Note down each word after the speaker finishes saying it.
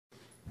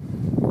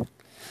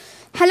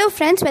Hello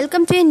friends,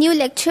 welcome to a new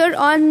lecture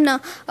on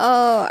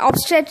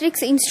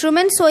obstetrics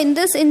instruments. So in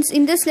this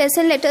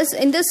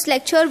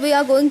lecture we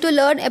are going to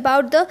learn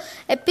about the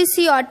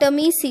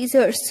episiotomy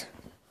scissors.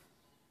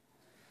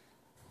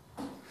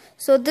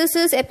 So this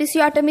is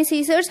episiotomy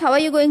scissors. How are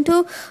you going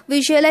to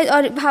visualize,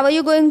 or how are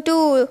you going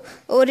to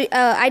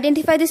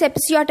identify this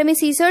episiotomy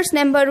scissors?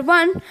 Number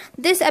one,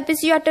 this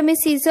episiotomy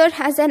scissor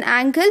has an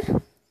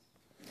angle.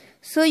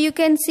 So you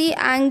can see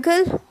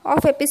angle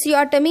of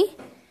episiotomy.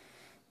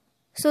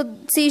 So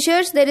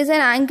scissors, there is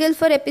an angle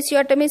for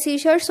episiotomy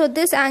scissors. So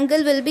this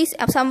angle will be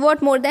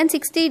somewhat more than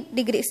 60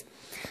 degrees.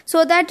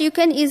 So that you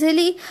can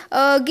easily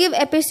give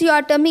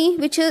episiotomy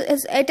which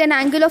is at an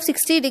angle of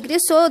 60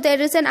 degrees. So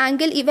there is an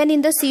angle even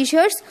in the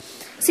scissors,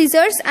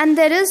 and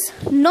there is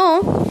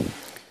no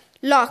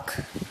lock.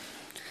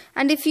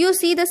 And if you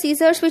see the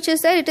scissors which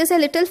is there, it is a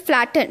little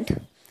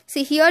flattened.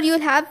 See, here you will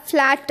have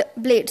flat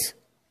blades.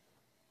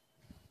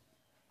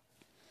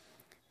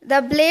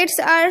 The blades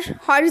are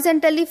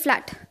horizontally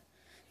flat.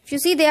 You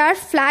see, they are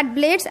flat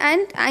blades,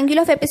 and angle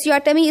of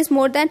episiotomy is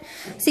more than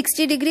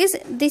 60 degrees,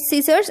 these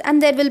scissors,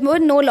 and there will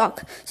be no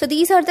lock. So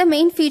these are the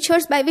main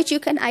features by which you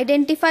can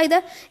identify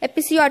the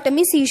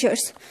episiotomy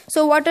scissors.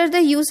 So what are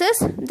the uses?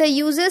 The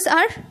uses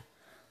are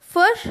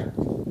for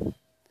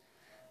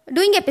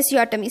doing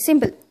episiotomy,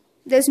 simple.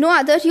 There is no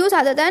other use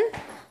other than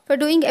for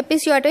doing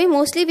episiotomy.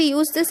 Mostly we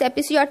use this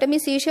episiotomy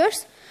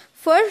scissors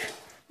for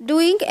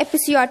doing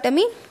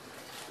episiotomy.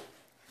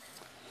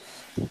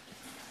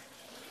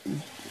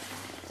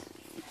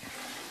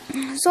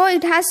 So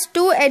it has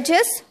two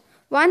edges.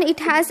 One, it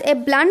has a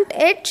blunt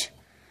edge,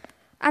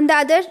 and the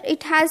other,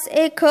 it has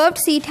a curved.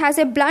 See, it has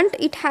a blunt,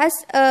 it has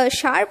a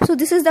sharp. So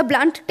this is the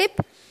blunt tip.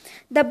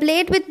 The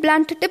blade with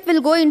blunt tip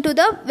will go into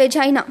the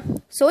vagina.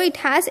 So it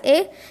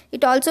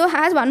also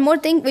has one more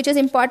thing which is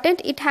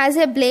important. It has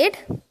a blade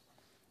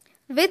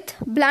with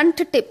blunt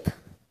tip.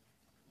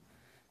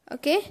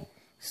 Okay.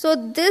 So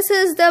this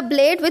is the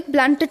blade with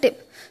blunt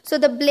tip. So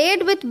the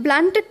blade with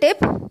blunt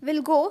tip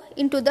will go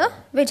into the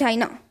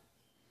vagina.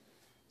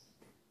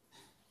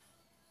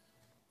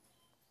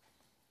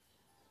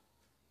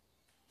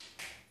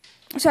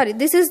 Sorry,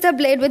 this is the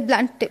blade with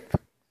blunt tip.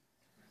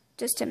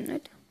 Just a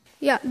minute.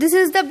 Yeah, this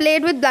is the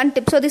blade with blunt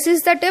tip. So this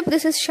is the tip,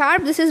 this is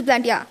sharp, this is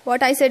blunt. Yeah,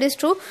 what I said is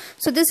true.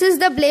 So this is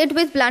the blade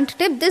with blunt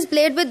tip. This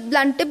blade with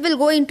blunt tip will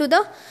go into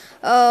the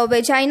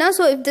vagina.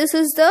 So if this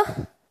is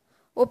the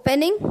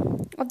opening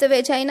of the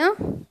vagina,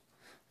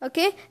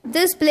 okay,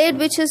 this blade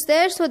which is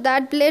there, so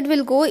that blade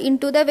will go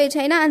into the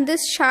vagina, and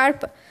this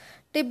sharp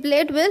tip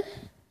blade will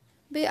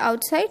be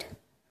outside,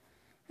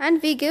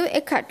 and we give a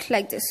cut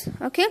like this.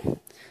 Okay.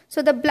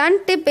 So the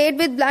blunt tip, blade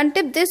with blunt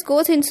tip, this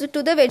goes into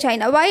the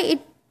vagina. Why? It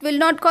will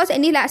not cause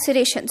any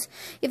lacerations.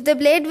 If the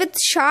blade with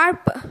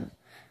sharp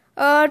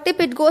tip,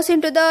 it goes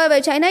into the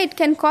vagina, it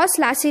can cause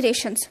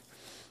lacerations.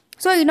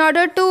 So in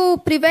order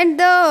to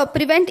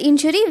prevent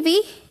injury,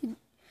 it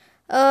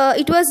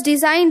was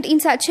designed in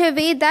such a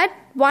way that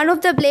one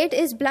of the blade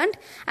is blunt,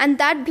 and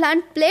that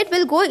blunt blade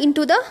will go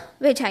into the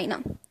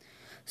vagina.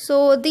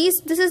 So this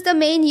is the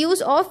main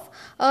use of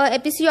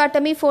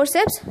episiotomy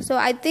forceps. So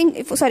I think,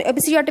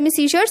 episiotomy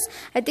scissors.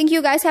 I think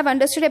you guys have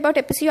understood about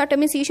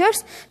episiotomy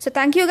scissors. So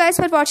thank you guys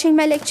for watching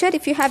my lecture.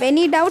 If you have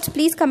any doubts,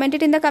 please comment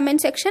it in the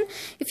comment section.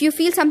 If you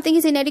feel something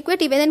is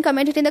inadequate, even then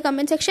comment it in the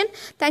comment section.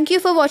 Thank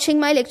you for watching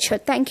my lecture.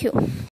 Thank you.